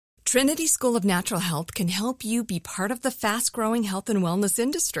Trinity School of Natural Health can help you be part of the fast-growing health and wellness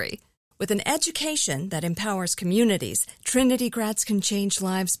industry. With an education that empowers communities, Trinity grads can change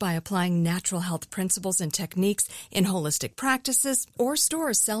lives by applying natural health principles and techniques in holistic practices or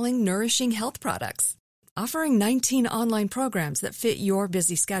stores selling nourishing health products. Offering 19 online programs that fit your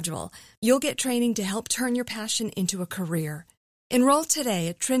busy schedule, you'll get training to help turn your passion into a career. Enroll today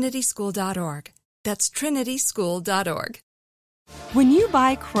at trinityschool.org. That's trinityschool.org. When you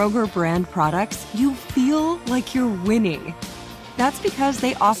buy Kroger brand products, you feel like you're winning. That's because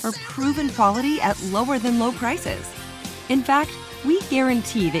they offer proven quality at lower than low prices. In fact, we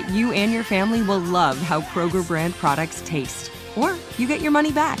guarantee that you and your family will love how Kroger brand products taste, or you get your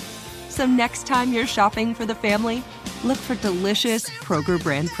money back. So next time you're shopping for the family, look for delicious Kroger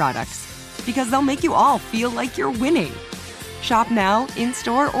brand products, because they'll make you all feel like you're winning. Shop now,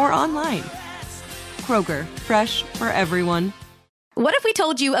 in-store, or online. Kroger, fresh for everyone. What if we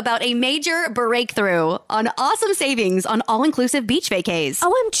told you about a major breakthrough on awesome savings on all-inclusive beach vacays?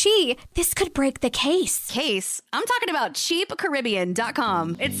 OMG, this could break the case. I'm talking about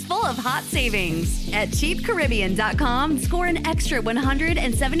CheapCaribbean.com. It's full of hot savings. At CheapCaribbean.com, score an extra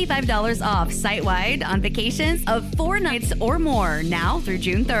 $175 off site-wide on vacations of 4 nights or more now through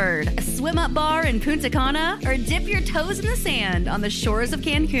June 3rd. A swim-up bar in Punta Cana, or dip your toes in the sand on the shores of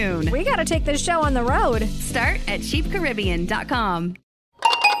Cancun. We gotta take this show on the road. Start at CheapCaribbean.com.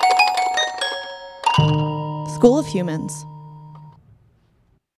 School of Humans.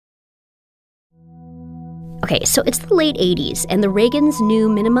 Okay, so it's the late 80s, and the Reagan's new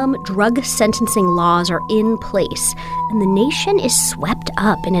minimum drug sentencing laws are in place, and the nation is swept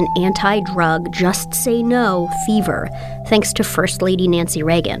up in an anti-drug, just say no fever, thanks to First Lady Nancy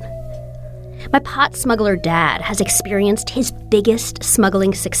Reagan. My pot smuggler dad has experienced his biggest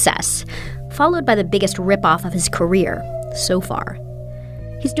smuggling success, followed by the biggest ripoff of his career so far.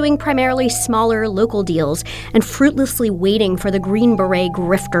 He's doing primarily smaller local deals and fruitlessly waiting for the Green Beret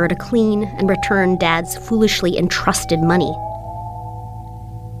grifter to clean and return Dad's foolishly entrusted money.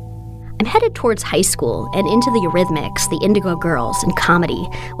 I'm headed towards high school and into the Eurythmics, the Indigo Girls, and comedy,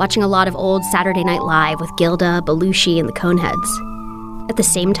 watching a lot of old Saturday Night Live with Gilda, Belushi, and the Coneheads. At the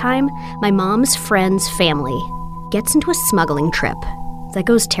same time, my mom's friend's family gets into a smuggling trip that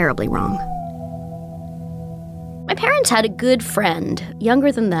goes terribly wrong. My parents had a good friend,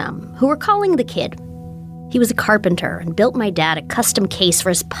 younger than them, who were calling the kid. He was a carpenter and built my dad a custom case for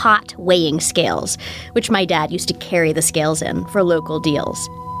his pot weighing scales, which my dad used to carry the scales in for local deals.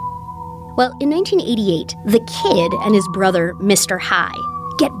 Well, in 1988, the kid and his brother, Mr. High,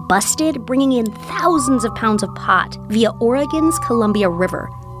 get busted bringing in thousands of pounds of pot via Oregon's Columbia River.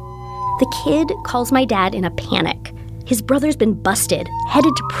 The kid calls my dad in a panic. His brother's been busted,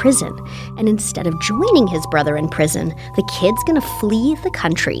 headed to prison, and instead of joining his brother in prison, the kid's gonna flee the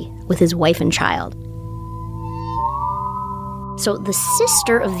country with his wife and child. So the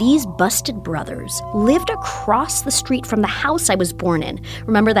sister of these busted brothers lived across the street from the house I was born in.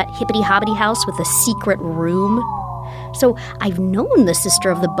 Remember that hippity-hoppity house with the secret room? So I've known the sister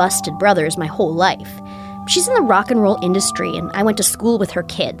of the busted brothers my whole life. She's in the rock and roll industry, and I went to school with her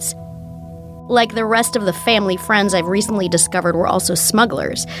kids. Like the rest of the family friends I've recently discovered were also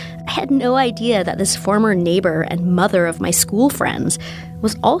smugglers, I had no idea that this former neighbor and mother of my school friends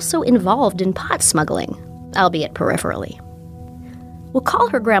was also involved in pot smuggling, albeit peripherally. We'll call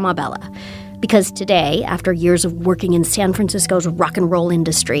her Grandma Bella, because today, after years of working in San Francisco's rock and roll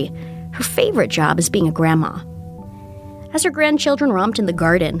industry, her favorite job is being a grandma. As her grandchildren romped in the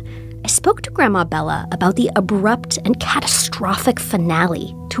garden, I spoke to Grandma Bella about the abrupt and catastrophic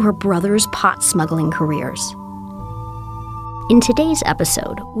finale to her brother's pot smuggling careers. In today's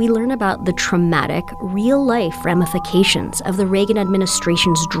episode, we learn about the traumatic, real-life ramifications of the Reagan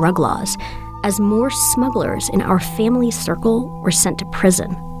administration's drug laws as more smugglers in our family circle were sent to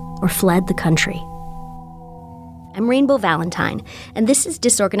prison or fled the country. I'm Rainbow Valentine, and this is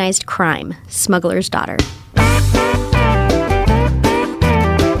Disorganized Crime, Smuggler's Daughter.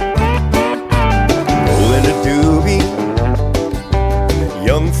 Rolling a doobie,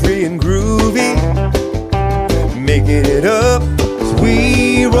 young, free, and groovy, making it up as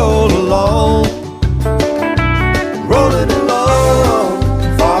we roll along. Rolling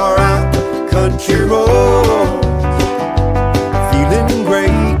along, far out country road, feeling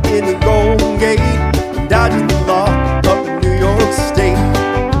great in the Golden Gate, dodging the law up in New York State,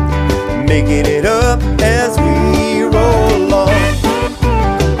 making it up as we roll along.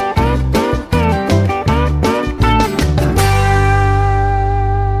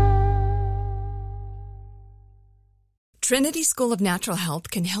 Trinity School of Natural Health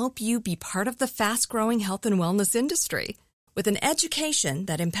can help you be part of the fast-growing health and wellness industry. With an education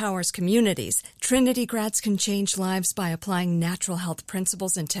that empowers communities, Trinity grads can change lives by applying natural health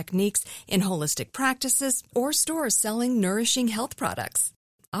principles and techniques in holistic practices or stores selling nourishing health products.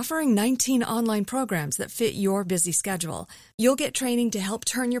 Offering 19 online programs that fit your busy schedule, you'll get training to help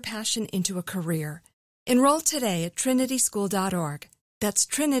turn your passion into a career. Enroll today at trinityschool.org. That's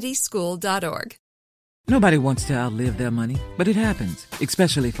trinityschool.org. Nobody wants to outlive their money, but it happens,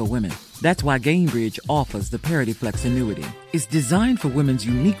 especially for women. That's why Gainbridge offers the Parity Flex annuity. It's designed for women's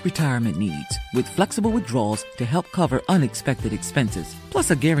unique retirement needs, with flexible withdrawals to help cover unexpected expenses, plus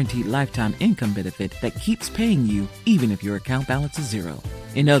a guaranteed lifetime income benefit that keeps paying you even if your account balance is zero.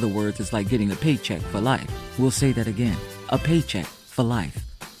 In other words, it's like getting a paycheck for life. We'll say that again. A paycheck for life.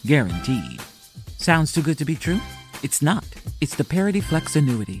 Guaranteed. Sounds too good to be true? It's not. It's the Parity Flex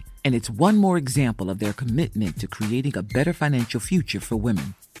annuity, and it's one more example of their commitment to creating a better financial future for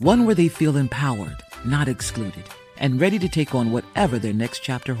women. One where they feel empowered, not excluded, and ready to take on whatever their next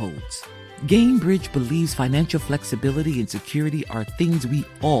chapter holds. Gainbridge believes financial flexibility and security are things we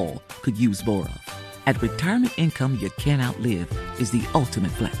all could use more of. At retirement income you can't outlive is the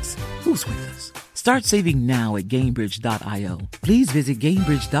ultimate flex. Who's with us? Start saving now at Gainbridge.io. Please visit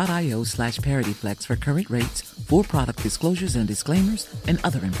Gainbridge.io/ParityFlex for current rates, for product disclosures and disclaimers, and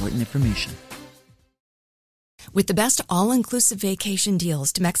other important information. With the best all-inclusive vacation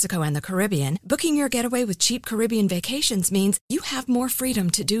deals to Mexico and the Caribbean, booking your getaway with Cheap Caribbean Vacations means you have more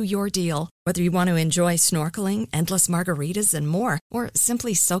freedom to do your deal. Whether you want to enjoy snorkeling, endless margaritas, and more, or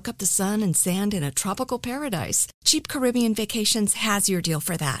simply soak up the sun and sand in a tropical paradise, Cheap Caribbean Vacations has your deal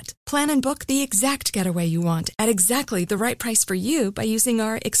for that. Plan and book the exact getaway you want at exactly the right price for you by using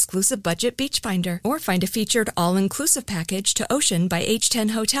our exclusive budget beach finder, or find a featured all-inclusive package to Ocean by H10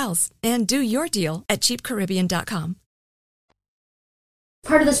 Hotels, and do your deal at cheapcaribbean.com.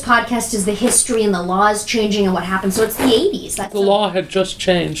 Part of this podcast is the history and the laws changing and what happened. So it's the 80s. The law had just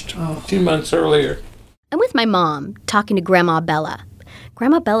changed a few months earlier. I'm with my mom, talking to Grandma Bella.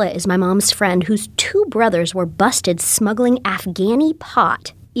 Grandma Bella is my mom's friend whose two brothers were busted smuggling Afghani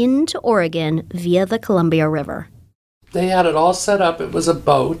pot into Oregon via the Columbia River. They had it all set up. It was a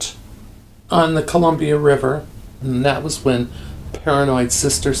boat on the Columbia River. And that was when paranoid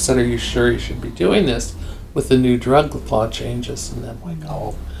sister said, "Are you sure you should be doing this?" with the new drug law changes. And I'm like,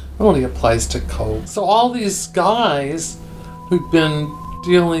 oh, it only applies to coke. So all these guys who'd been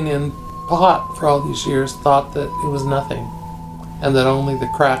dealing in pot for all these years thought that it was nothing, and that only the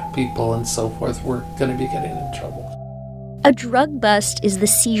crack people and so forth were going to be getting in trouble. A drug bust is the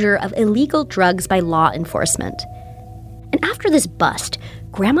seizure of illegal drugs by law enforcement. And after this bust,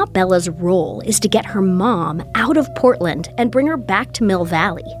 Grandma Bella's role is to get her mom out of Portland and bring her back to Mill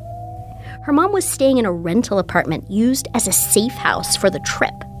Valley. Her mom was staying in a rental apartment used as a safe house for the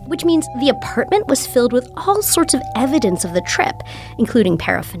trip, which means the apartment was filled with all sorts of evidence of the trip, including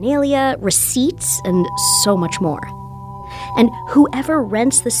paraphernalia, receipts, and so much more. And whoever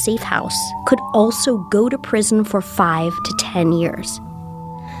rents the safe house could also go to prison for 5 to 10 years.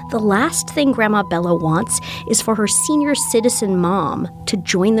 The last thing Grandma Bella wants is for her senior citizen mom to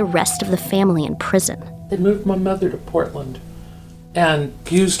join the rest of the family in prison. They moved my mother to Portland and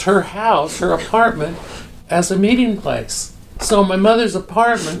used her house, her apartment, as a meeting place. So my mother's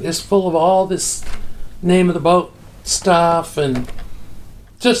apartment is full of all this name of the boat stuff and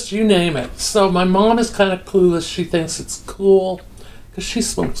just you name it. So my mom is kind of clueless. She thinks it's cool because she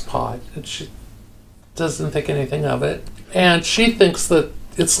smokes pot and she doesn't think anything of it. And she thinks that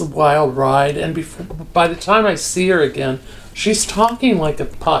it's a wild ride. And by the time I see her again, she's talking like a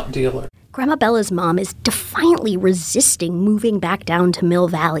pot dealer. Grandma Bella's mom is defiantly resisting moving back down to Mill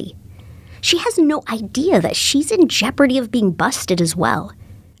Valley. She has no idea that she's in jeopardy of being busted as well,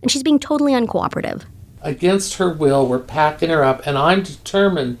 and she's being totally uncooperative. Against her will, we're packing her up, and I'm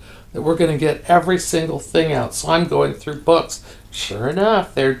determined that we're going to get every single thing out. So I'm going through books. Sure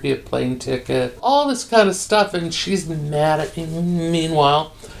enough, there'd be a plane ticket, all this kind of stuff, and she's mad at me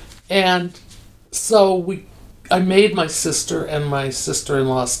meanwhile. And so I made my sister and my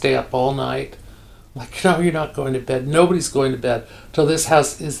sister-in-law stay up all night. I'm like, no, you're not going to bed. Nobody's going to bed till this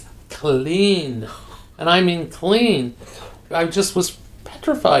house is clean. And I mean clean. I just was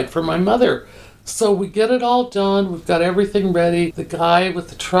petrified for my mother. So we get it all done. We've got everything ready. The guy with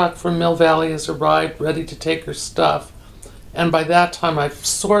the truck from Mill Valley has arrived, ready to take her stuff. And by that time, I've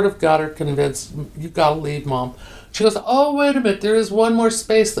sort of got her convinced, you've got to leave, Mom. She goes, oh, wait a minute. There is one more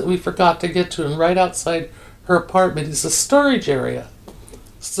space that we forgot to get to. And right outside her apartment is a storage area.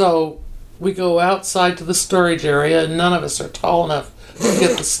 So we go outside to the storage area, and none of us are tall enough to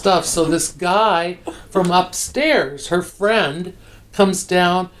get the stuff. So this guy from upstairs, her friend, comes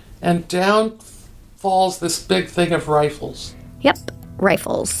down, and down falls this big thing of rifles. Yep,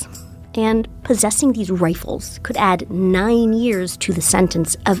 rifles. And possessing these rifles could add 9 years to the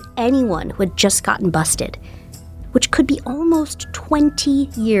sentence of anyone who had just gotten busted, which could be almost 20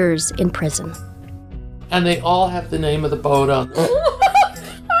 years in prison. And they all have the name of the boat on them.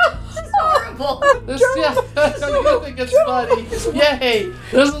 You think it's funny? Yay!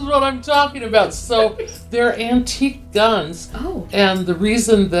 This is what I'm talking about. So they're antique guns. Oh. And the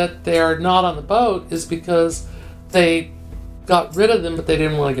reason that they're not on the boat is because they got rid of them, but they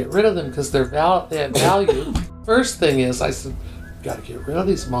didn't want to get rid of them because they had value. First thing is, I said, "You got to get rid of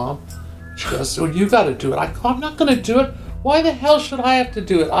these, Mom." She goes, "Well, you got to do it." I'm not going to do it. Why the hell should I have to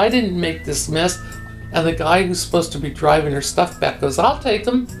do it? I didn't make this mess. And the guy who's supposed to be driving her stuff back goes, "I'll take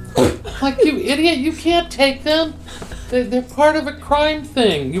them." Like, you idiot, you can't take them. They're part of a crime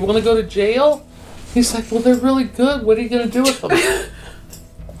thing. You want to go to jail? He's like, "Well, they're really good. What are you going to do with them?"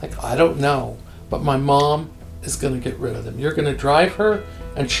 Like, I don't know. But my mom is going to get rid of them. You're going to drive her,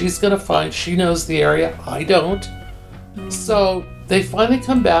 and she's going to find, she knows the area. I don't. So they finally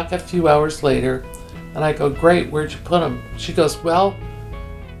come back a few hours later, and I go, "Great, where'd you put them?" She goes, "Well,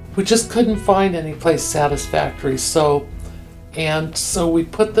 we just couldn't find any place satisfactory, so we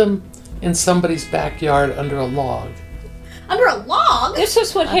put them in somebody's backyard under a log." Under a log? This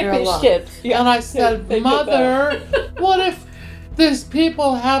is what hippies did. Yeah. And I said, "Mother, what if these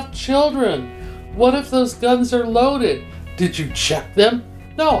people have children? What if those guns are loaded? Did you check them?"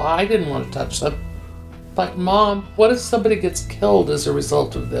 "No, I didn't want to touch them." But Mom, what if somebody gets killed as a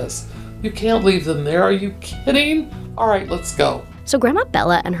result of this? You can't leave them there. Are you kidding? All right, let's go. So Grandma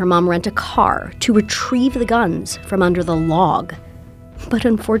Bella and her mom rent a car to retrieve the guns from under the log. But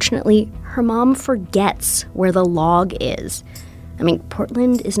unfortunately, her mom forgets where the log is. I mean,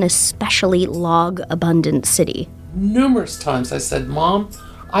 Portland is an especially log-abundant city. Numerous times I said, "Mom,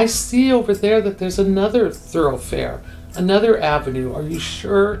 I see over there that there's another thoroughfare, another avenue. Are you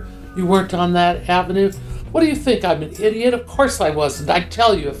sure you weren't on that avenue?" "What do you think? I'm an idiot? Of course I wasn't. I'd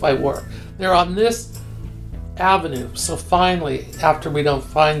tell you if I were. They're on this avenue." So finally, after we don't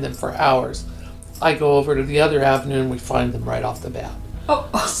find them for hours, I go over to the other avenue and we find them right off the bat.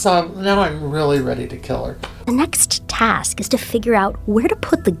 So now I'm really ready to kill her. The next task is to figure out where to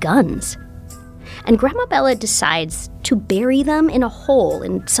put the guns. And Grandma Bella decides to bury them in a hole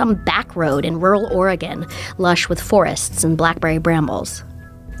in some back road in rural Oregon, lush with forests and blackberry brambles.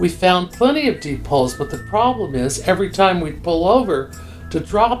 We found plenty of deep holes, but the problem is every time we'd pull over to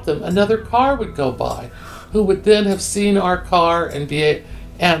drop them, another car would go by, who would then have seen our car and be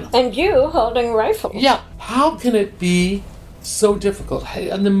and you holding rifles. Yeah, how can it be so difficult?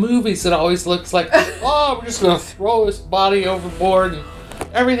 In the movies, it always looks like, "Oh, we're just going to throw his body overboard and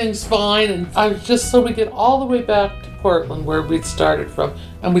everything's fine." And we get all the way back to Portland where we'd started from,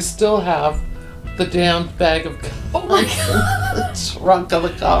 and we still have the damned bag of guns in the trunk of the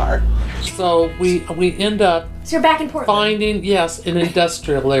car. So we end up So you're back in Portland? finding, an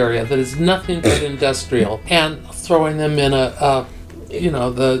industrial area that is nothing but industrial, and throwing them in a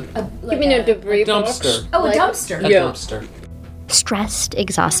debris dumpster. Oh, a dumpster. A dumpster. Stressed,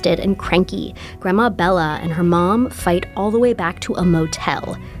 exhausted, and cranky, Grandma Bella and her mom fight all the way back to a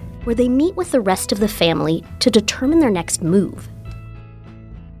motel, where they meet with the rest of the family to determine their next move.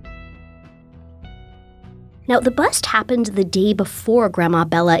 Now, the bust happened the day before Grandma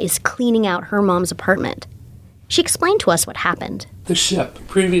Bella is cleaning out her mom's apartment. She explained to us what happened. The ship,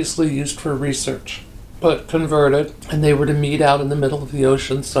 previously used for research, but converted, and they were to meet out in the middle of the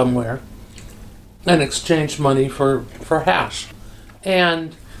ocean somewhere and exchange money for hash.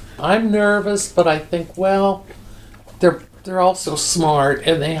 And I'm nervous, but I think, well, they're also smart,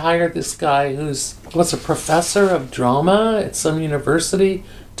 and they hired this guy who's a professor of drama at some university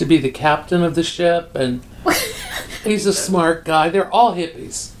to be the captain of the ship, and he's a smart guy. They're all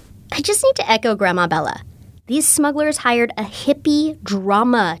hippies. I just need to echo Grandma Bella. These smugglers hired a hippie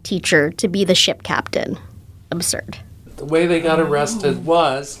drama teacher to be the ship captain. Absurd. The way they got arrested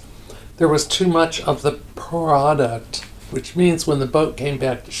was there was too much of the product, which means when the boat came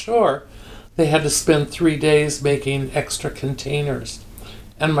back to shore, they had to spend 3 days making extra containers.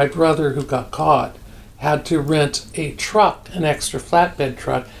 And my brother, who got caught, had to rent a truck, an extra flatbed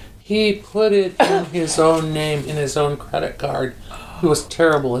truck. He put it in his own name, in his own credit card. He was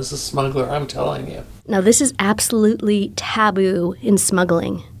terrible as a smuggler, I'm telling you. Now, this is absolutely taboo in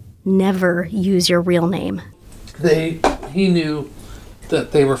smuggling. Never use your real name. He knew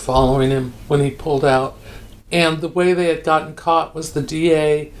that they were following him when he pulled out. And the way they had gotten caught was the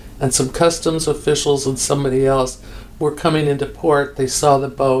DA and some customs officials and somebody else were coming into port. They saw the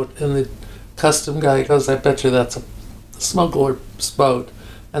boat, and the custom guy goes, "I bet you that's a smuggler's boat."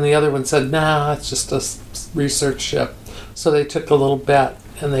 And the other one said, nah, it's just a research ship. So they took a little bet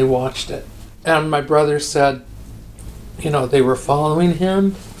and they watched it. And my brother said, they were following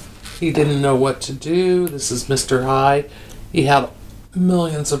him. He didn't know what to do. This is Mr. High. He had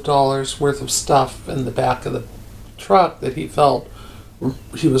millions of dollars worth of stuff in the back of the truck that he felt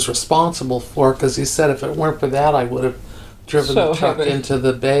he was responsible for, because he said, if it weren't for that, I would have driven the truck into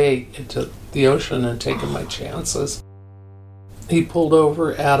the bay, into the ocean, and taken my chances. He pulled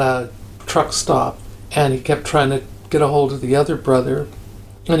over at a truck stop, and he kept trying to get a hold of the other brother,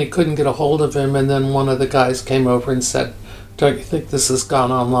 and he couldn't get a hold of him. And then one of the guys came over and said, don't you think this has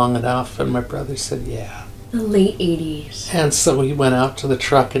gone on long enough? And my brother said, yeah. The late 80s. And so he went out to the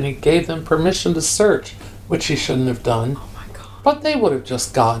truck and he gave them permission to search, which he shouldn't have done. Oh my God. But they would have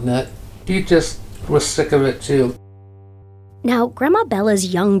just gotten it. He just was sick of it too. Now, Grandma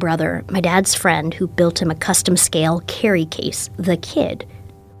Bella's young brother, my dad's friend who built him a custom scale carry case, the Kid,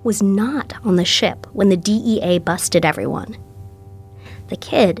 was not on the ship when the DEA busted everyone. The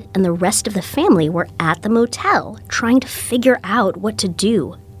Kid and the rest of the family were at the motel trying to figure out what to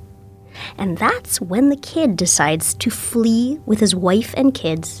do. And that's when the Kid decides to flee with his wife and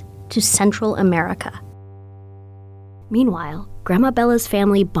kids to Central America. Meanwhile, Grandma Bella's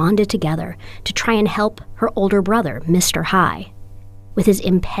family bonded together to try and help her older brother, Mr. High, with his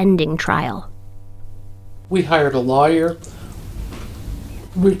impending trial. We hired a lawyer.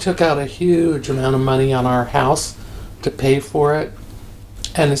 We took out a huge amount of money on our house to pay for it.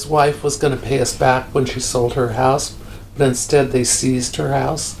 And his wife was going to pay us back when she sold her house, but instead they seized her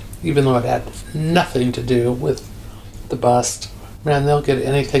house, even though it had nothing to do with the bust. Man, they'll get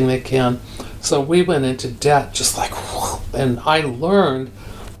anything they can. So we went into debt just like, whoa. And I learned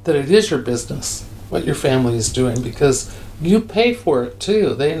that it is your business what your family is doing, because you pay for it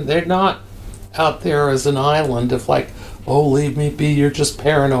too. They're not out there as an island of like, oh, leave me be, you're just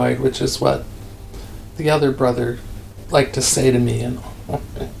paranoid, which is what the other brother liked to say to me. And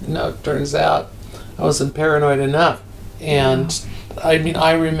it turns out I wasn't paranoid enough. And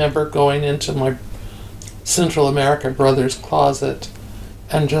I remember going into my Central American brother's closet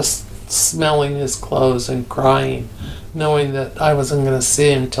and just smelling his clothes and crying, knowing that I wasn't going to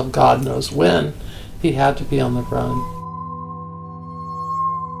see him till God knows when. He had to be on the run.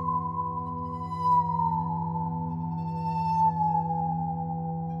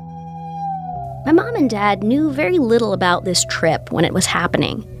 My mom and dad knew very little about this trip when it was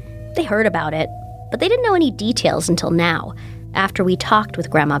happening. They heard about it, but they didn't know any details until now, after we talked with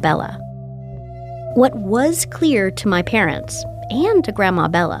Grandma Bella. What was clear to my parents, and to Grandma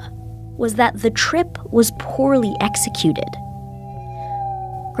Bella, was that the trip was poorly executed.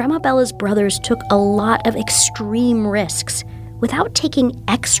 Grandma Bella's brothers took a lot of extreme risks without taking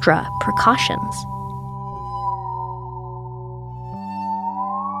extra precautions.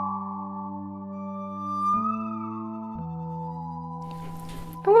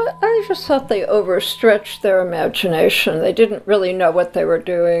 I just thought they overstretched their imagination. They didn't really know what they were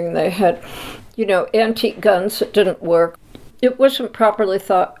doing. They had, antique guns that didn't work. It wasn't properly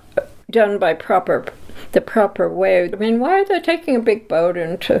done by the proper way. I mean, why are they taking a big boat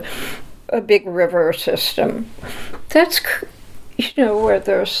into a big river system? That's, where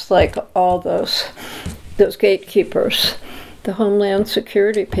there's like all those gatekeepers, the Homeland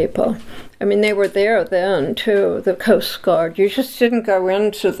Security people. I mean, they were there then, too, the Coast Guard. You just didn't go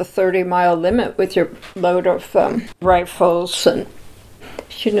into the 30-mile limit with your load of rifles. And,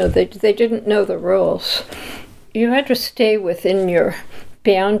 they didn't know the rules. You had to stay within your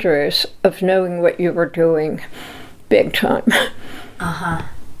boundaries of knowing what you were doing big time. Uh-huh.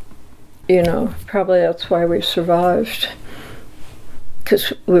 Probably that's why we survived,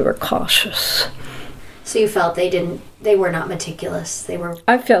 because we were cautious. So you felt they were not meticulous.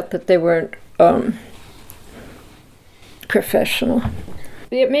 I felt that they weren't professional.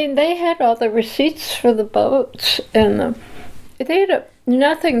 I mean, they had all the receipts for the boats, and they had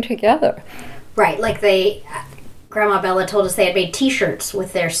nothing together. Right, like Grandma Bella told us they had made T-shirts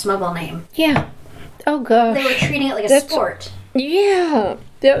with their smuggle name. Yeah. Oh, gosh. They were treating it like a sport. Yeah,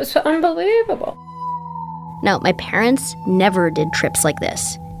 that was unbelievable. Now, my parents never did trips like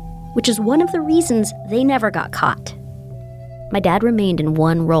this, which is one of the reasons they never got caught. My dad remained in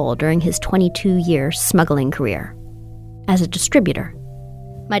one role during his 22-year smuggling career, as a distributor.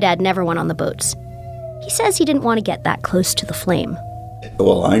 My dad never went on the boats. He says he didn't want to get that close to the flame.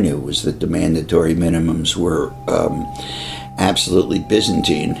 All I knew was that the mandatory minimums were absolutely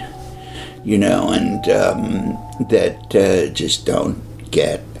Byzantine, and that just don't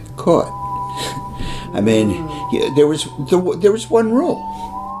get caught. I mean, there was one rule.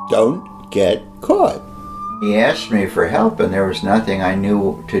 Don't get caught. He asked me for help, and there was nothing I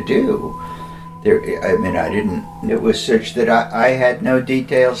knew to do. It was such that I had no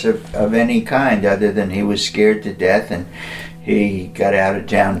details of any kind other than he was scared to death, and he got out of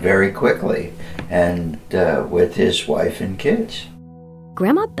town very quickly, and with his wife and kids.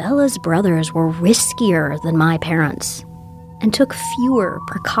 Grandma Bella's brothers were riskier than my parents and took fewer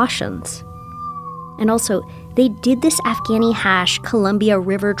precautions. And also, they did this Afghani hash Columbia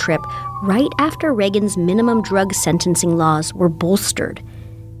River trip right after Reagan's minimum drug sentencing laws were bolstered.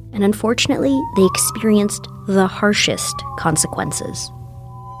 And unfortunately, they experienced the harshest consequences.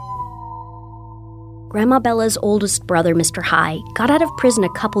 Grandma Bella's oldest brother, Mr. High, got out of prison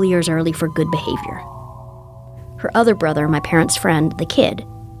a couple years early for good behavior. Her other brother, my parents' friend, the Kid,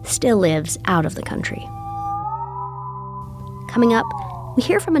 still lives out of the country. Coming up, we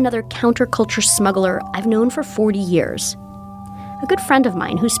hear from another counterculture smuggler I've known for 40 years. A good friend of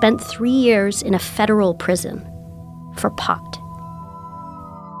mine who spent 3 years in a federal prison for pot.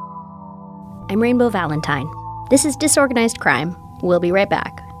 I'm Rainbow Valentine. This is Disorganized Crime. We'll be right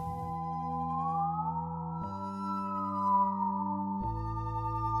back.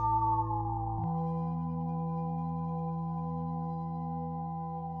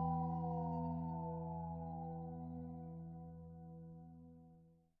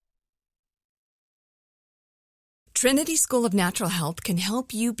 Trinity School of Natural Health can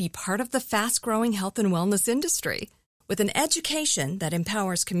help you be part of the fast-growing health and wellness industry. With an education that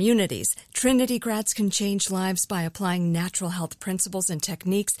empowers communities, Trinity grads can change lives by applying natural health principles and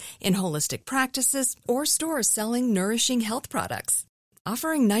techniques in holistic practices or stores selling nourishing health products.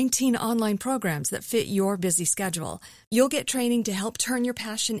 Offering 19 online programs that fit your busy schedule, you'll get training to help turn your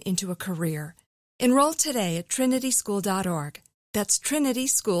passion into a career. Enroll today at trinityschool.org. That's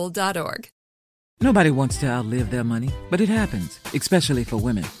trinityschool.org. Nobody wants to outlive their money, but it happens, especially for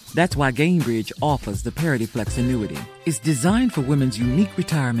women. That's why Gainbridge offers the Parity Flex annuity. It's designed for women's unique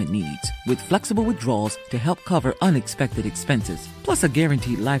retirement needs, with flexible withdrawals to help cover unexpected expenses, plus a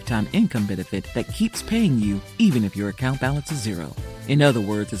guaranteed lifetime income benefit that keeps paying you even if your account balance is zero. In other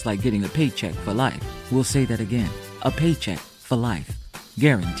words, it's like getting a paycheck for life. We'll say that again. A paycheck for life.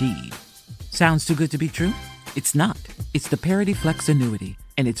 Guaranteed. Sounds too good to be true? It's not. It's the Parity Flex annuity.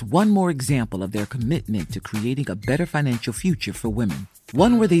 And it's one more example of their commitment to creating a better financial future for women.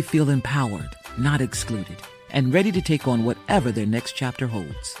 One where they feel empowered, not excluded, and ready to take on whatever their next chapter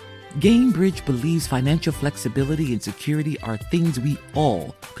holds. Gainbridge believes financial flexibility and security are things we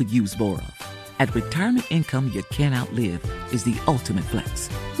all could use more of. At retirement income you can't outlive is the ultimate flex.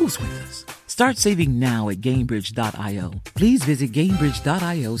 Who's with us? Start saving now at Gainbridge.io. Please visit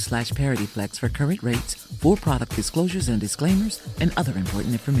Gainbridge.io/ParityFlex for current rates, for product disclosures and disclaimers, and other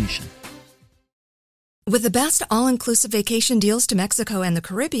important information. With the best all-inclusive vacation deals to Mexico and the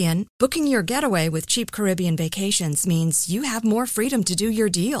Caribbean, booking your getaway with Cheap Caribbean Vacations means you have more freedom to do your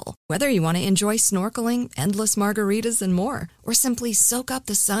deal. Whether you want to enjoy snorkeling, endless margaritas, and more, or simply soak up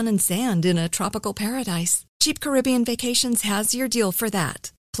the sun and sand in a tropical paradise, Cheap Caribbean Vacations has your deal for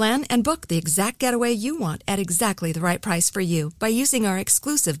that. Plan and book the exact getaway you want at exactly the right price for you by using our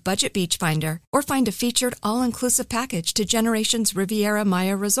exclusive Budget Beach Finder, or find a featured all-inclusive package to Generations Riviera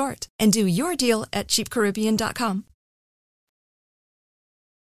Maya Resort and do your deal at cheapcaribbean.com.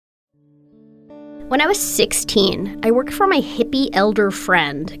 When I was 16, I worked for my hippie elder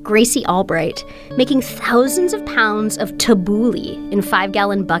friend, Gracie Albright, making thousands of pounds of tabbouleh in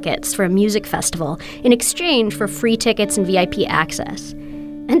 5-gallon buckets for a music festival in exchange for free tickets and VIP access.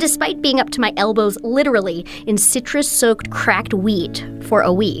 And despite being up to my elbows literally in citrus-soaked cracked wheat for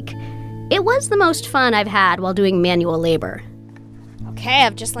a week, it was the most fun I've had while doing manual labor. Okay,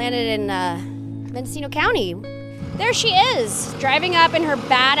 I've just landed in Mendocino County. There she is, driving up in her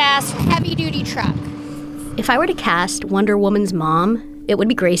badass heavy-duty truck. If I were to cast Wonder Woman's mom, it would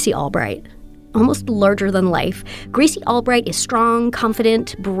be Gracie Albright. Almost larger than life, Gracie Albright is strong,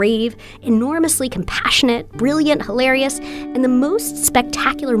 confident, brave, enormously compassionate, brilliant, hilarious, and the most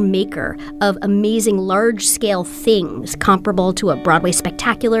spectacular maker of amazing large-scale things comparable to a Broadway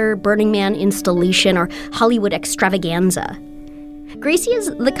spectacular, Burning Man installation, or Hollywood extravaganza. Gracie is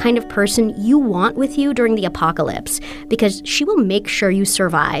the kind of person you want with you during the apocalypse because she will make sure you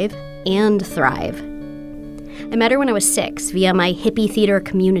survive and thrive. I met her when I was 6 via my hippie theater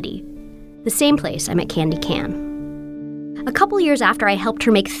community. The same place I met Candy Can. A couple years after I helped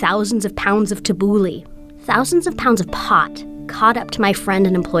her make thousands of pounds of tabbouleh, thousands of pounds of pot caught up to my friend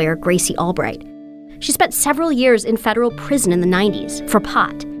and employer, Gracie Albright. She spent several years in federal prison in the 90s for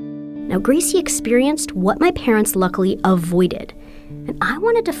pot. Now, Gracie experienced what my parents luckily avoided, and I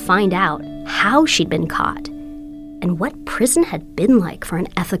wanted to find out how she'd been caught and what prison had been like for an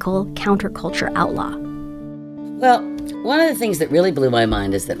ethical counterculture outlaw. Well, one of the things that really blew my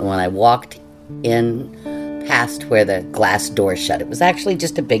mind is that when I walked in past where the glass door shut, it was actually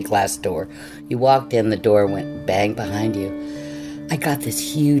just a big glass door. You walked in, the door went bang behind you. I got this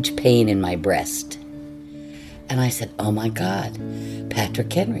huge pain in my breast. And I said, oh my God,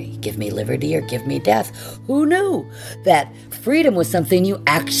 Patrick Henry, give me liberty or give me death. Who knew that freedom was something you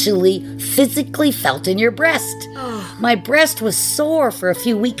actually physically felt in your breast? Oh. My breast was sore for a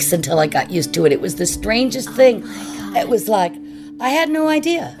few weeks until I got used to it. It was the strangest thing. It was like, I had no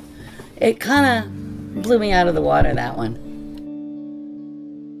idea. It kind of blew me out of the water, that one.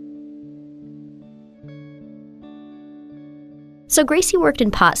 So Gracie worked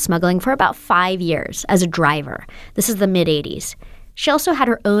in pot smuggling for about 5 years as a driver. This is the mid-'80s. She also had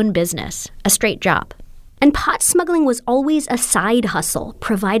her own business, a straight job. And pot smuggling was always a side hustle,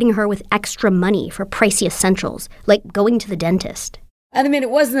 providing her with extra money for pricey essentials, like going to the dentist. And I mean, it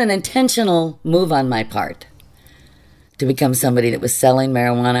wasn't an intentional move on my part to become somebody that was selling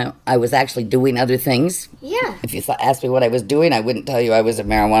marijuana. I was actually doing other things. Yeah. If you asked me what I was doing, I wouldn't tell you I was a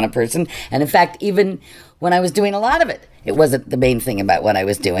marijuana person. And in fact, even when I was doing a lot of it, it wasn't the main thing about what I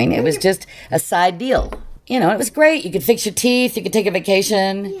was doing. It was just a side deal. You know, it was great. You could fix your teeth. You could take a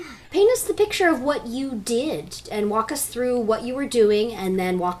vacation. Yeah. Paint us the picture of what you did and walk us through what you were doing and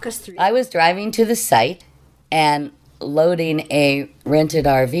then walk us through. I was driving to the site and loading a rented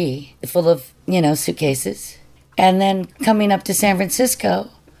RV full of, suitcases, and then coming up to San Francisco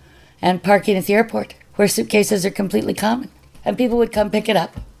and parking at the airport where suitcases are completely common. And people would come pick it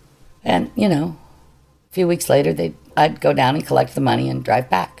up. And, a few weeks later, I'd go down and collect the money and drive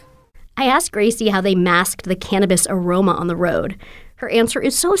back. I asked Gracie how they masked the cannabis aroma on the road. Her answer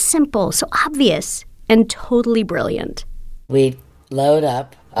is so simple, so obvious, and totally brilliant. We'd load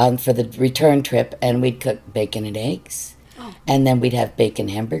up for the return trip, and we'd cook bacon and eggs. Oh. And then we'd have bacon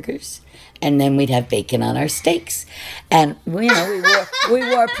hamburgers. And then we'd have bacon on our steaks. And, we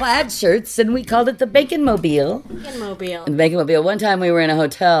wore plaid shirts, and we called it the Bacon Mobile. Bacon Mobile. One time we were in a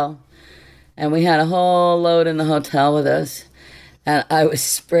hotel, and we had a whole load in the hotel with us. And I was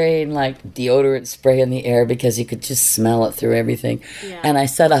spraying like deodorant spray in the air because you could just smell it through everything. Yeah. And I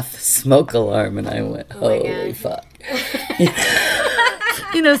set off the smoke alarm, and I went, holy fuck.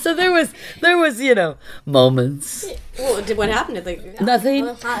 So there was, moments. Well, what happened? Nothing.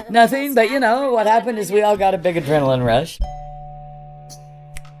 But, what happened is we all got a big adrenaline rush.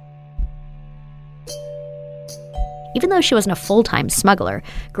 Even though she wasn't a full-time smuggler,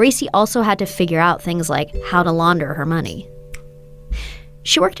 Gracie also had to figure out things like how to launder her money.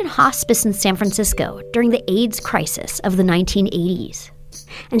 She worked in hospice in San Francisco during the AIDS crisis of the 1980s.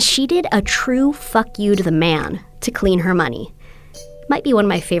 And she did a true fuck you to the man to clean her money. Might be one of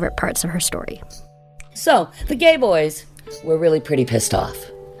my favorite parts of her story. So, the gay boys were really pretty pissed off.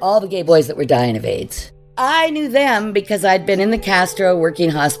 All the gay boys that were dying of AIDS. I knew them because I'd been in the Castro working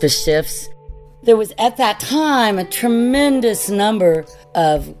hospice shifts. There was, at that time, a tremendous number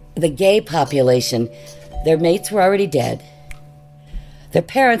of the gay population. Their mates were already dead. Their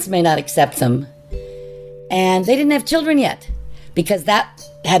parents may not accept them. And they didn't have children yet because that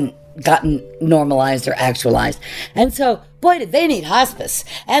hadn't gotten normalized or actualized. And so, boy, did they need hospice.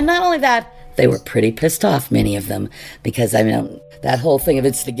 And not only that, they were pretty pissed off, many of them, because, that whole thing of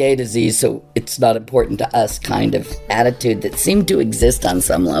it's the gay disease, so it's not important to us kind of attitude that seemed to exist on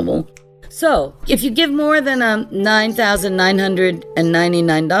some level. So, if you give more than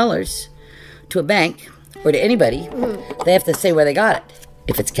 $9,999 to a bank or to anybody, they have to say where they got it,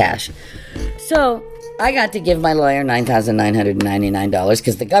 if it's cash. So, I got to give my lawyer $9,999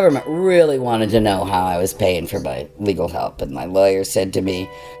 because the government really wanted to know how I was paying for my legal help. And my lawyer said to me,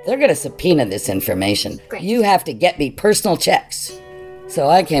 they're going to subpoena this information. Great. You have to get me personal checks. So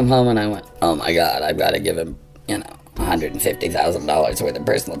I came home and I went, oh my God, I've got to give him, $150,000 worth of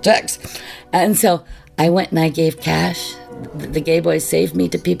personal checks. And so I went and I gave cash. The gay boys saved me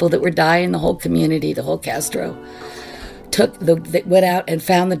to people that were dying, the whole community, the whole Castro. Went out and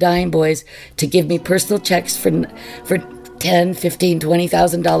found the dying boys to give me personal checks for $10,000, $15,000,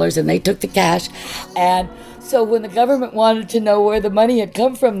 $20,000, and they took the cash. And so when the government wanted to know where the money had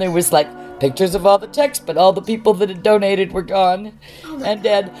come from, there was pictures of all the checks, but all the people that had donated were gone and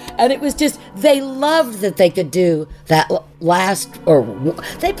dead. And it was just, they loved that they could do that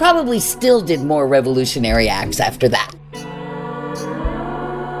they probably still did more revolutionary acts after that.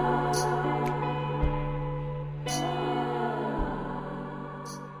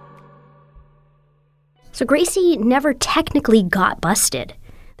 So Gracie never technically got busted.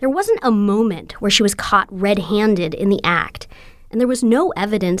 There wasn't a moment where she was caught red-handed in the act, and there was no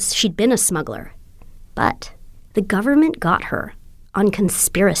evidence she'd been a smuggler. But the government got her on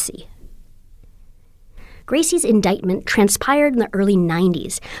conspiracy. Gracie's indictment transpired in the early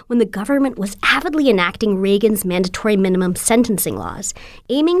 90s when the government was avidly enacting Reagan's mandatory minimum sentencing laws,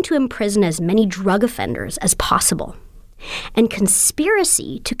 aiming to imprison as many drug offenders as possible. And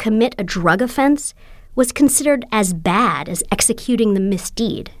conspiracy to commit a drug offense was considered as bad as executing the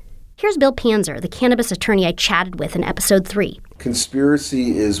misdeed. Here's Bill Panzer, the cannabis attorney I chatted with in episode 3.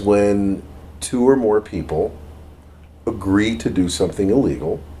 Conspiracy is when two or more people agree to do something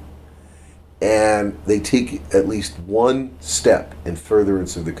illegal, and they take at least one step in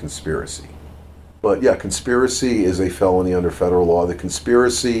furtherance of the conspiracy. But yeah, conspiracy is a felony under federal law. The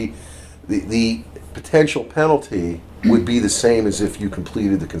conspiracy, the potential penalty would be the same as if you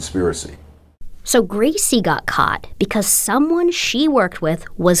completed the conspiracy. So Gracie got caught because someone she worked with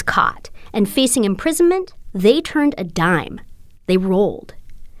was caught, and facing imprisonment, they turned a dime. They rolled,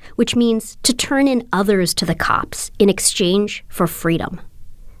 which means to turn in others to the cops in exchange for freedom.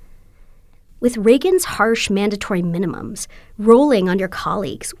 With Reagan's harsh mandatory minimums, rolling on your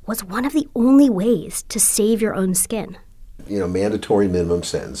colleagues was one of the only ways to save your own skin. You know, mandatory minimum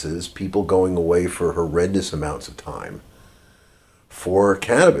sentences, people going away for horrendous amounts of time for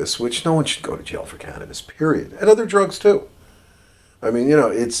cannabis, which no one should go to jail for cannabis, period. And other drugs too. I mean,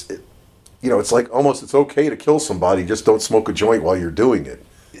 it's like almost it's okay to kill somebody, just don't smoke a joint while you're doing it.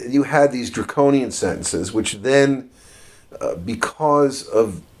 You had these draconian sentences, which then, because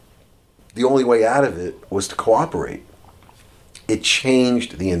of the only way out of it was to cooperate, it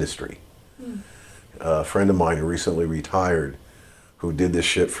changed the industry. A friend of mine who recently retired, who did this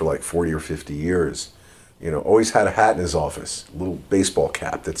shit for like 40 or 50 years, always had a hat in his office, a little baseball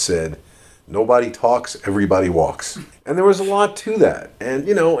cap that said, "Nobody talks, everybody walks." And there was a lot to that. And,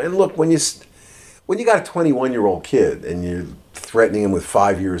 and look, when you got a 21-year-old kid and you're threatening him with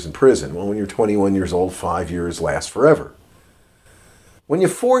 5 years in prison, well, when you're 21 years old, 5 years lasts forever. When you're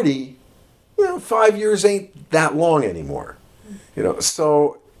 40, 5 years ain't that long anymore.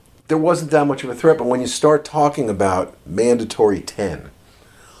 So there wasn't that much of a threat. But when you start talking about mandatory 10,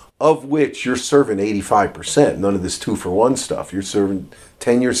 of which you're serving 85%, none of this 2-for-1 stuff, you're serving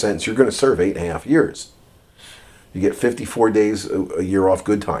 10-year sentence, you're going to serve 8.5 years. You get 54 days a year off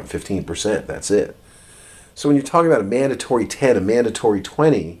good time, 15%, that's it. So when you're talking about a mandatory 10, a mandatory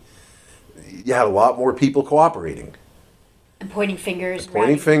 20, you had a lot more people cooperating. And pointing fingers.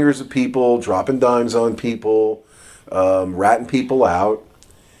 Pointing fingers at people, dropping dimes on people, ratting people out.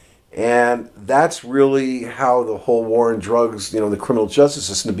 And that's really how the whole war on drugs, the criminal justice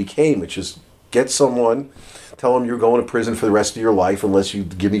system became. It's just get someone, tell them you're going to prison for the rest of your life unless you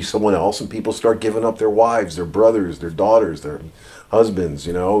give me someone else, and people start giving up their wives, their brothers, their daughters, their husbands.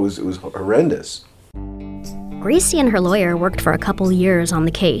 It was horrendous. Gracie and her lawyer worked for a couple years on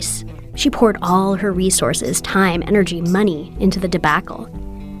the case. She poured all her resources, time, energy, money into the debacle.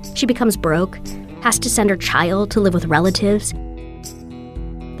 She becomes broke, has to send her child to live with relatives.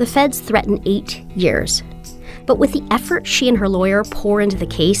 The feds threaten 8 years. But with the effort she and her lawyer pour into the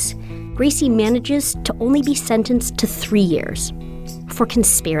case, Gracie manages to only be sentenced to 3 years for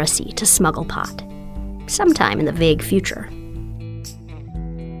conspiracy to smuggle pot, sometime in the vague future.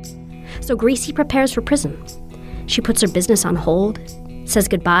 So Gracie prepares for prison. She puts her business on hold, says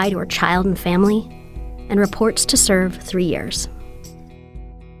goodbye to her child and family, and reports to serve 3 years.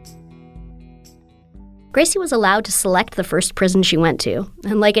 Gracie was allowed to select the first prison she went to,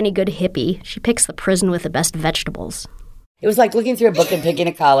 and like any good hippie, she picks the prison with the best vegetables. It was like looking through a book and picking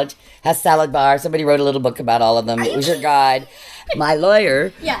a college, has salad bar, somebody wrote a little book about all of them, it was your guide. My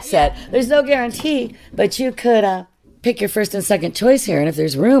lawyer said, there's no guarantee, but you could pick your first and second choice here, and if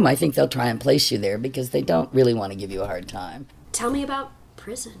there's room, I think they'll try and place you there because they don't really want to give you a hard time. Tell me about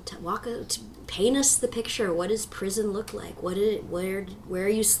prison. Paint us the picture. What does prison look like? Where are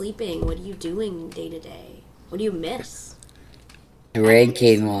you sleeping? What are you doing day to day? What do you miss?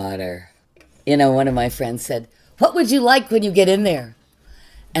 Drinking water. One of my friends said, "What would you like when you get in there?"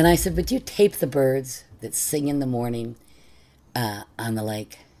 And I said, "Would you tape the birds that sing in the morning on the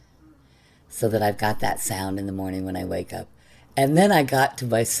lake so that I've got that sound in the morning when I wake up?" And then I got to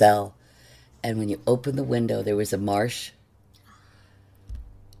my cell, and when you opened the window, there was a marsh.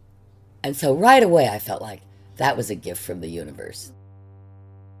 And so right away, I felt like that was a gift from the universe.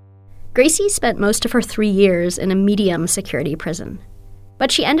 Gracie spent most of her 3 years in a medium security prison,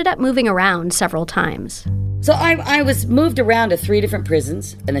 but she ended up moving around several times. So I was moved around to 3 different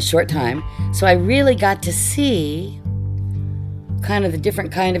prisons in a short time, so I really got to see kind of the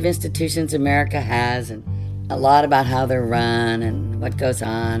different kind of institutions America has, and a lot about how they're run and what goes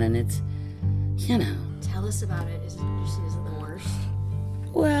on, and it's, Tell us about it. Is it the worst?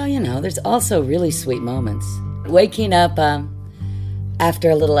 Well, there's also really sweet moments. Waking up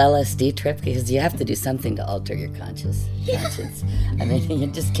after a little LSD trip, because you have to do something to alter your conscience. I mean, you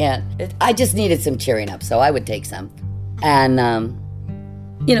just can't. I just needed some cheering up, so I would take some. And,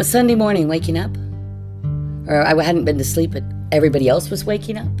 Sunday morning waking up, or I hadn't been to sleep, but everybody else was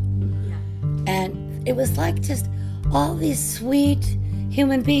waking up. And it was like just all these sweet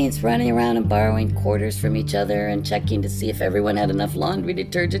human beings running around and borrowing quarters from each other and checking to see if everyone had enough laundry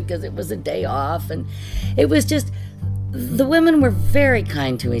detergent because it was a day off. And it was just, the women were very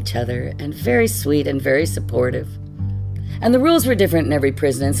kind to each other and very sweet and very supportive. And the rules were different in every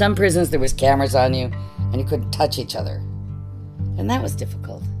prison. In some prisons there was cameras on you and you couldn't touch each other. And that was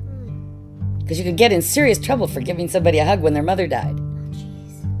difficult. Because you could get in serious trouble for giving somebody a hug when their mother died.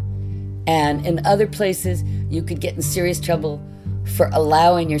 And in other places, you could get in serious trouble for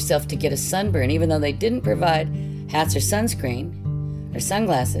allowing yourself to get a sunburn, even though they didn't provide hats or sunscreen or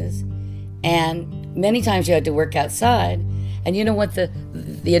sunglasses. And many times you had to work outside. And you know what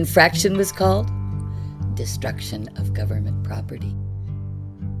the infraction was called? Destruction of government property.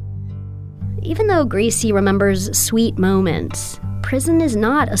 Even though Gracie remembers sweet moments, prison is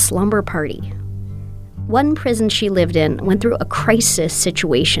not a slumber party. One prison she lived in went through a crisis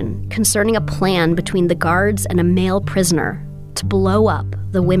situation concerning a plan between the guards and a male prisoner to blow up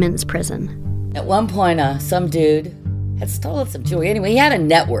the women's prison. At one point, some dude had stolen some jewelry. Anyway, he had a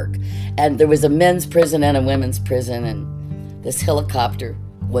network, and there was a men's prison and a women's prison, and this helicopter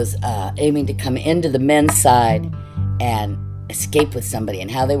was aiming to come into the men's side and escape with somebody.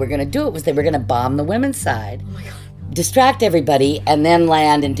 And how they were going to do it was they were going to bomb the women's side, distract everybody, and then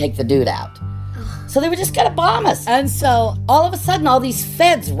land and take the dude out. So they were just going to bomb us. And so all of a sudden, all these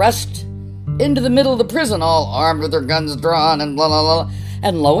feds rushed into the middle of the prison, all armed with their guns drawn and blah, blah, blah.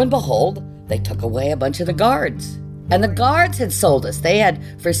 And lo and behold, they took away a bunch of the guards. And the guards had sold us. They had,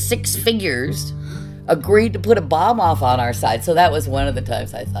 for 6 figures, agreed to put a bomb off on our side. So that was one of the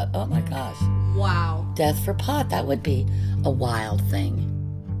times I thought, oh my gosh. Wow. Death for pot, that would be a wild thing.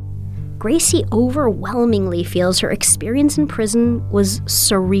 Gracie overwhelmingly feels her experience in prison was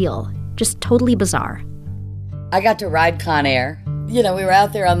surreal, just totally bizarre. I got to ride Con Air. We were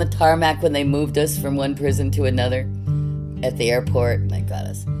out there on the tarmac when they moved us from one prison to another at the airport, and they got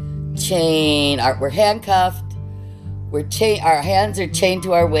us chained. We're handcuffed. Our hands are chained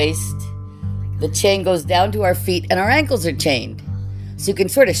to our waist. The chain goes down to our feet, and our ankles are chained. So you can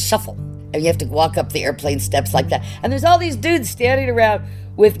sort of shuffle, and you have to walk up the airplane steps like that. And there's all these dudes standing around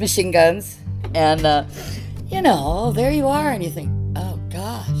with machine guns, and, there you are, and you think, oh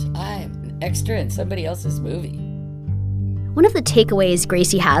gosh, I'm an extra in somebody else's movie. One of the takeaways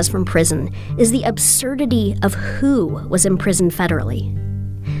Gracie has from prison is the absurdity of who was imprisoned federally.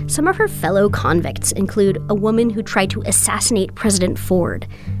 Some of her fellow convicts include a woman who tried to assassinate President Ford.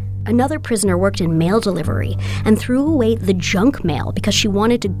 Another prisoner worked in mail delivery and threw away the junk mail because she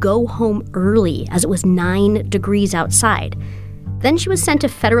wanted to go home early as it was 9 degrees outside. Then she was sent to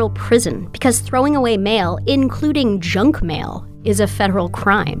federal prison because throwing away mail, including junk mail, is a federal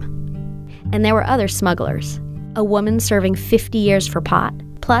crime. And there were other smugglers. A woman serving 50 years for pot,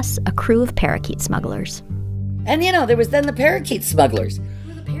 plus a crew of parakeet smugglers. And, there was then the parakeet smugglers.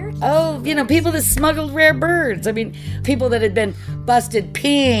 People that smuggled rare birds. I mean, people that had been busted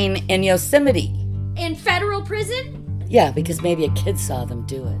peeing in Yosemite. In federal prison? Yeah, because maybe a kid saw them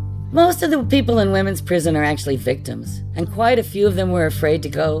do it. Most of the people in women's prison are actually victims, and quite a few of them were afraid to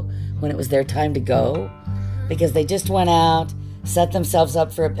go when it was their time to go, because they just went out, set themselves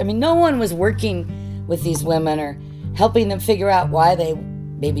up for no one was working with these women or helping them figure out why they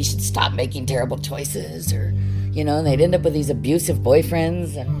maybe should stop making terrible choices, or they'd end up with these abusive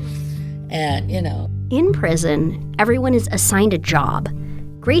boyfriends and In prison, everyone is assigned a job.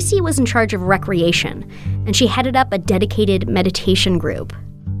 Gracie was in charge of recreation, and she headed up a dedicated meditation group.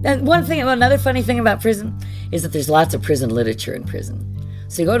 And another funny thing about prison is that there's lots of prison literature in prison.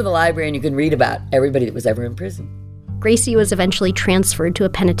 So you go to the library and you can read about everybody that was ever in prison. Gracie was eventually transferred to a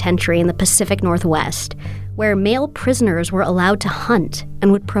penitentiary in the Pacific Northwest, where male prisoners were allowed to hunt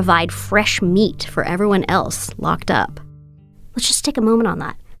and would provide fresh meat for everyone else locked up. Let's just take a moment on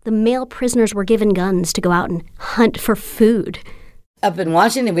that. The male prisoners were given guns to go out and hunt for food. Up in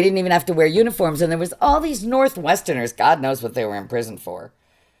Washington, we didn't even have to wear uniforms, and there was all these Northwesterners, God knows what they were in prison for.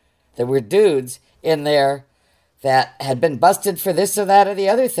 There were dudes in there that had been busted for this or that or the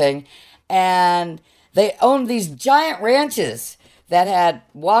other thing, and they owned these giant ranches that had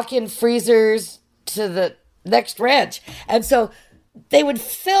walk-in freezers to the next ranch. And so they would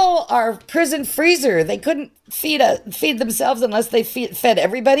fill our prison freezer. They couldn't feed themselves unless they fed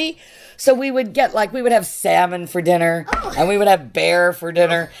everybody. So we would have salmon for dinner, and we would have bear for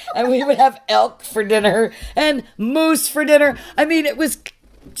dinner, and we would have elk for dinner, and moose for dinner. I mean, it was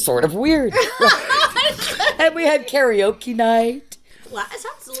sort of weird. And we had karaoke night. Well, that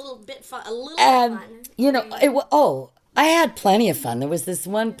sounds a little bit fun. I had plenty of fun. There was this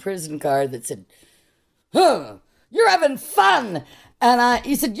one prison guard that said, "You're having fun." And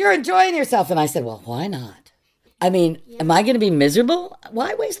he said, "You're enjoying yourself." And I said, "Well, why not? I mean, am I going to be miserable?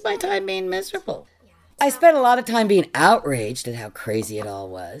 Why waste my time being miserable?" I spent a lot of time being outraged at how crazy it all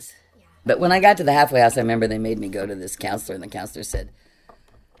was. But when I got to the halfway house, I remember they made me go to this counselor, and the counselor said,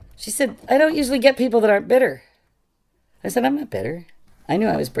 "I don't usually get people that aren't bitter." I said, "I'm not bitter. I knew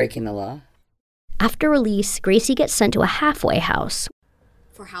I was breaking the law." After release, Gracie gets sent to a halfway house.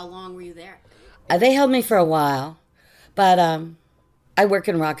 For how long were you there? They held me for a while, but I work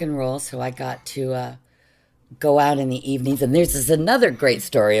in rock and roll, so I got to go out in the evenings. And there's another great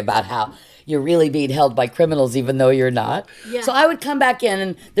story about how you're really being held by criminals even though you're not. Yeah. So I would come back in,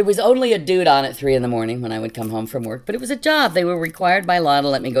 and there was only a dude on at 3 a.m. when I would come home from work. But it was a job. They were required by law to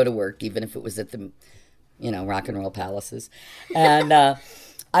let me go to work, even if it was at the, rock and roll palaces. And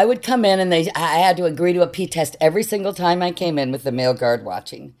I would come in, and I had to agree to a pee test every single time I came in with the male guard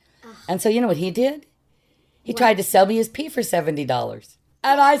watching. And so you know what he did? He tried to sell me his pee for $70.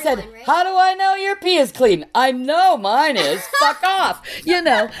 And I said, "How do I know your pee is clean?" "I know mine is." "Fuck off."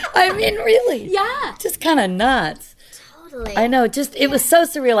 I mean, really. Yeah. Just kind of nuts. Totally. I know. It was so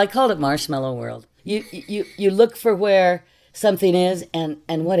surreal. I called it Marshmallow World. You look for where something is,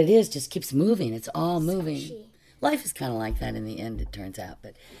 and what it is just keeps moving. It's all moving. Life is kind of like that in the end, it turns out.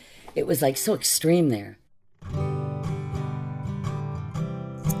 But it was like so extreme there.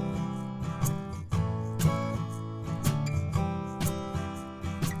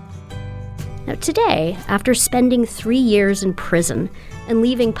 Now today, after spending 3 years in prison and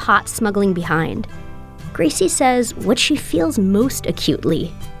leaving pot smuggling behind, Gracie says what she feels most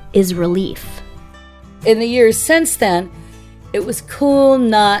acutely is relief. In the years since then, it was cool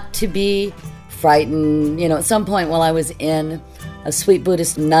not to be frightened. At some point while I was in, a sweet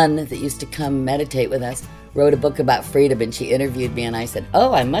Buddhist nun that used to come meditate with us wrote a book about freedom, and she interviewed me, and I said,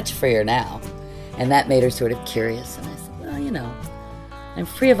 "Oh, I'm much freer now." And that made her sort of curious. And I said, "Well, I'm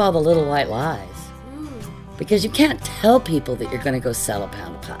free of all the little white lies." Because you can't tell people that you're going to go sell a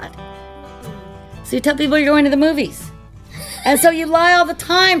pound of pot. So you tell people you're going to the movies. And so you lie all the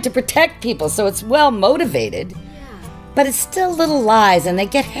time to protect people, so it's well motivated. But it's still little lies, and they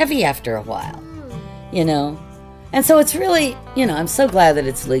get heavy after a while. And so it's really, I'm so glad that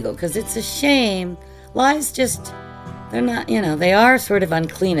it's legal, because it's a shame. Lies they're not, they are sort of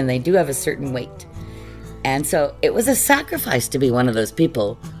unclean, and they do have a certain weight. And so it was a sacrifice to be one of those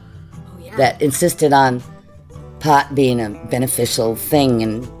people that insisted on pot being a beneficial thing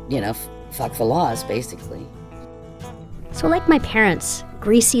and, fuck the laws, basically. So like my parents,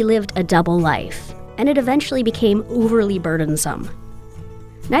 Gracie lived a double life, and it eventually became overly burdensome.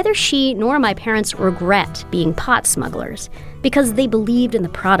 Neither she nor my parents regret being pot smugglers because they believed in the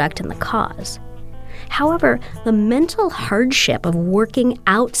product and the cause. However, the mental hardship of working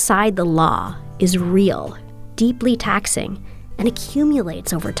outside the law is real, deeply taxing, and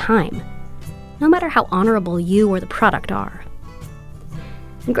accumulates over time, no matter how honorable you or the product are.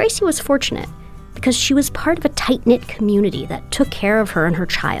 And Gracie was fortunate because she was part of a tight-knit community that took care of her and her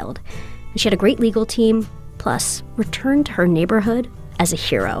child, and she had a great legal team, plus returned to her neighborhood as a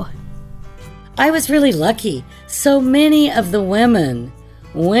hero. I was really lucky. So many of the women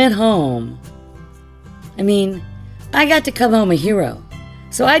went home. I mean, I got to come home a hero.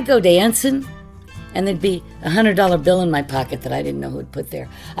 So I'd go dancing, and there'd be a $100 bill in my pocket that I didn't know who would put there.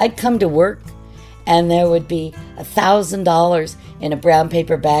 I'd come to work, and there would be $1,000 in a brown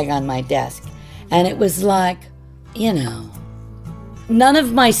paper bag on my desk. And it was like, none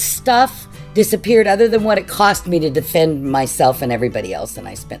of my stuff disappeared other than what it cost me to defend myself and everybody else. And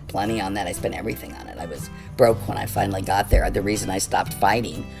I spent plenty on that. I spent everything on it. I was broke when I finally got there. The reason I stopped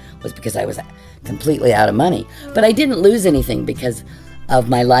fighting was because I was completely out of money. But I didn't lose anything because of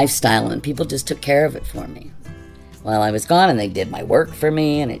my lifestyle, and people just took care of it for me while I was gone, and they did my work for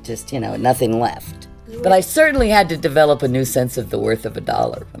me, and it just, nothing left. But I certainly had to develop a new sense of the worth of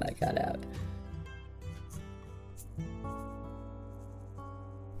 $1 when I got out.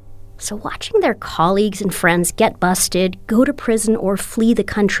 So watching their colleagues and friends get busted, go to prison, or flee the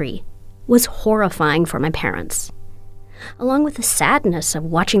country was horrifying for my parents. Along with the sadness of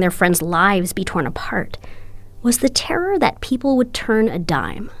watching their friends' lives be torn apart, was the terror that people would turn a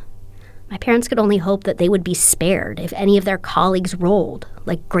dime. My parents could only hope that they would be spared if any of their colleagues rolled,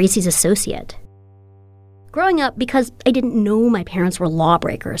 like Gracie's associate. Growing up, because I didn't know my parents were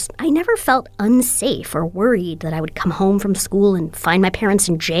lawbreakers, I never felt unsafe or worried that I would come home from school and find my parents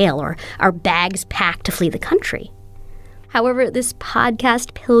in jail or our bags packed to flee the country. However, this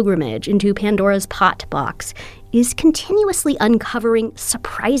podcast pilgrimage into Pandora's pot box is continuously uncovering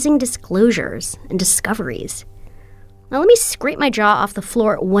surprising disclosures and discoveries. Now let me scrape my jaw off the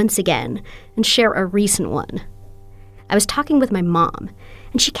floor once again and share a recent one. I was talking with my mom,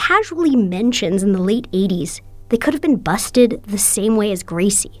 and she casually mentions in the late 80s they could have been busted the same way as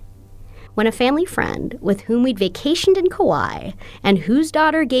Gracie. When a family friend with whom we'd vacationed in Kauai and whose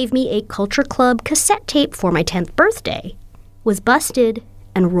daughter gave me a Culture Club cassette tape for my 10th birthday was busted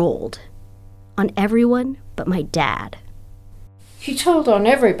and rolled on everyone but my dad. He told on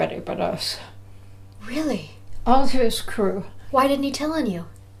everybody but us. Really? All of his crew. Why didn't he tell on you?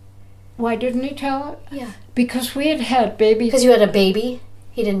 Why didn't he tell it? Yeah. Because we had babies. Because you had a baby?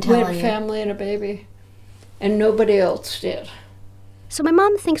 He didn't tell on you? We had a family and a baby. And nobody else did. So my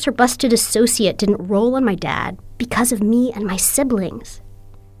mom thinks her busted associate didn't roll on my dad because of me and my siblings.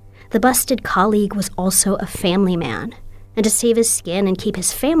 The busted colleague was also a family man, and to save his skin and keep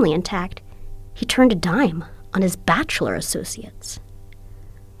his family intact, he turned a dime on his bachelor associates.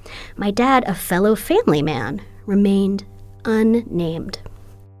 My dad, a fellow family man, remained unnamed.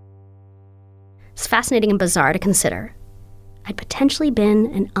 It's fascinating and bizarre to consider. I'd potentially been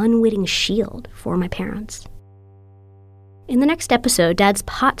an unwitting shield for my parents. In the next episode, Dad's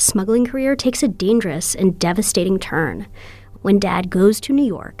pot smuggling career takes a dangerous and devastating turn when Dad goes to New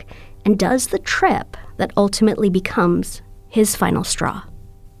York and does the trip that ultimately becomes his final straw.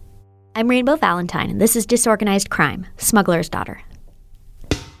 I'm Rainbow Valentine, and this is Disorganized Crime, Smuggler's Daughter.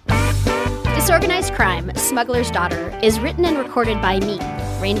 Disorganized Crime, Smuggler's Daughter is written and recorded by me,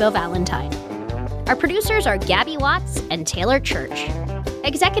 Rainbow Valentine. Our producers are Gabby Watts and Taylor Church.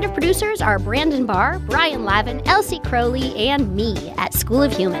 Executive producers are Brandon Barr, Brian Lavin, Elsie Crowley, and me at School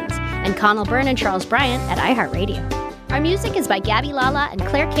of Humans, and Connell Byrne and Charles Bryant at iHeartRadio. Our music is by Gabby Lala and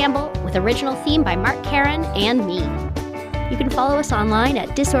Claire Campbell, with original theme by Mark Karen and me. You can follow us online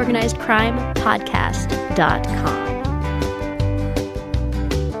at disorganizedcrimepodcast.com.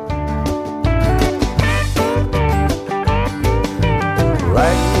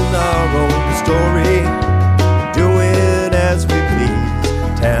 Writing our own story, doing as we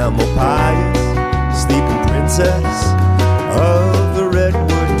please. Tamil pious, sleeping princess of the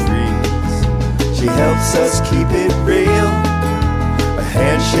redwood trees. She helps us keep it real. A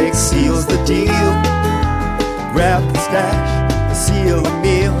handshake seals the deal. Grab the stash, seal the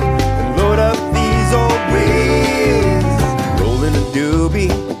meal, and load up these old wheels. Rolling a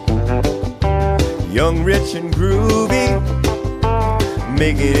doobie, young, rich, and groovy.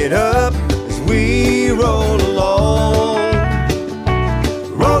 Making it up as we roll along.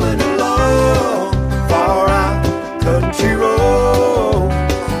 Rolling along, far out country road.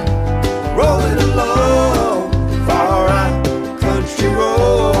 Rolling along, far out country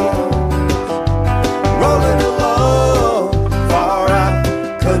road. Rolling along, far out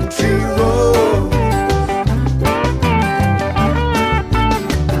country road.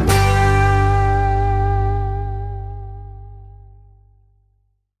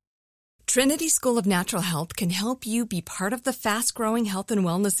 Trinity School of Natural Health can help you be part of the fast-growing health and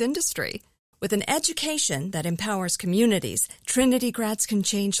wellness industry. With an education that empowers communities, Trinity grads can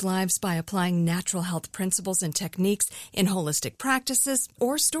change lives by applying natural health principles and techniques in holistic practices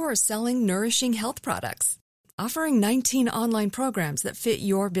or stores selling nourishing health products. Offering 19 online programs that fit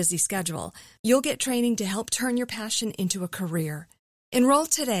your busy schedule, you'll get training to help turn your passion into a career. Enroll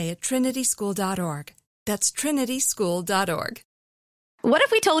today at trinityschool.org. That's trinityschool.org. What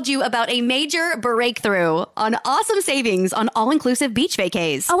if we told you about a major breakthrough on awesome savings on all-inclusive beach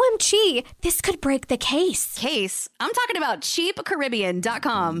vacays? OMG, this could break the case. Case? I'm talking about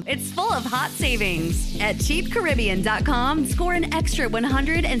CheapCaribbean.com. It's full of hot savings. At CheapCaribbean.com, score an extra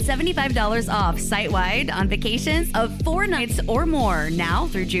 $175 off site-wide on vacations of 4 nights or more now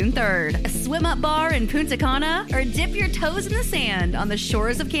through June 3rd. A swim-up bar in Punta Cana, or dip your toes in the sand on the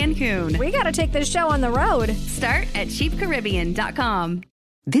shores of Cancun. We gotta take this show on the road. Start at CheapCaribbean.com.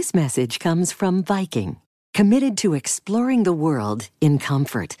 This message comes from Viking, committed to exploring the world in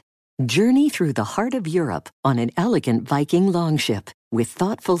comfort. Journey through the heart of Europe on an elegant Viking longship with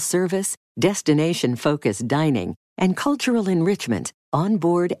thoughtful service, destination-focused dining, and cultural enrichment on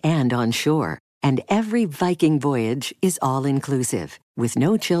board and on shore. And every Viking voyage is all-inclusive, with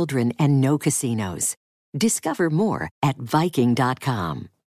no children and no casinos. Discover more at Viking.com.